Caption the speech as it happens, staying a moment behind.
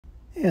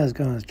Hey, how's it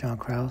going? It's John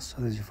Krause.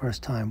 So this is your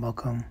first time.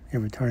 Welcome.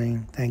 You're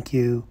returning. Thank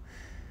you.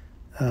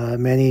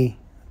 Manny,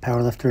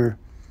 Powerlifter,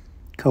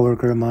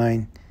 coworker of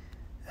mine.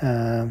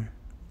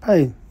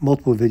 Probably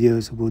multiple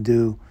videos that we'll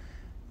do,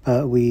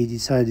 but we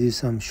decided to do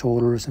some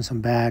shoulders and some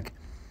back,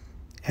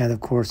 and of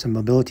course some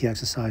mobility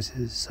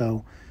exercises.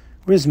 So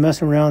we're just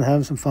messing around,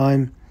 having some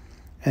fun.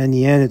 And in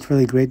the end, it's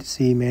really great to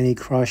see Manny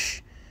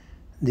crush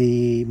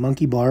the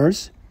monkey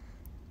bars.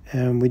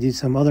 And we did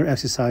some other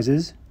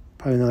exercises,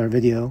 probably another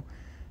video.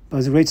 But it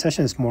was a great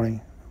session this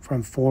morning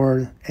from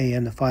 4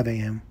 a.m. to 5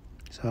 a.m.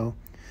 So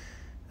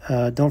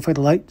don't forget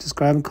to like,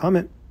 subscribe, and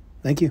comment.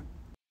 Thank you.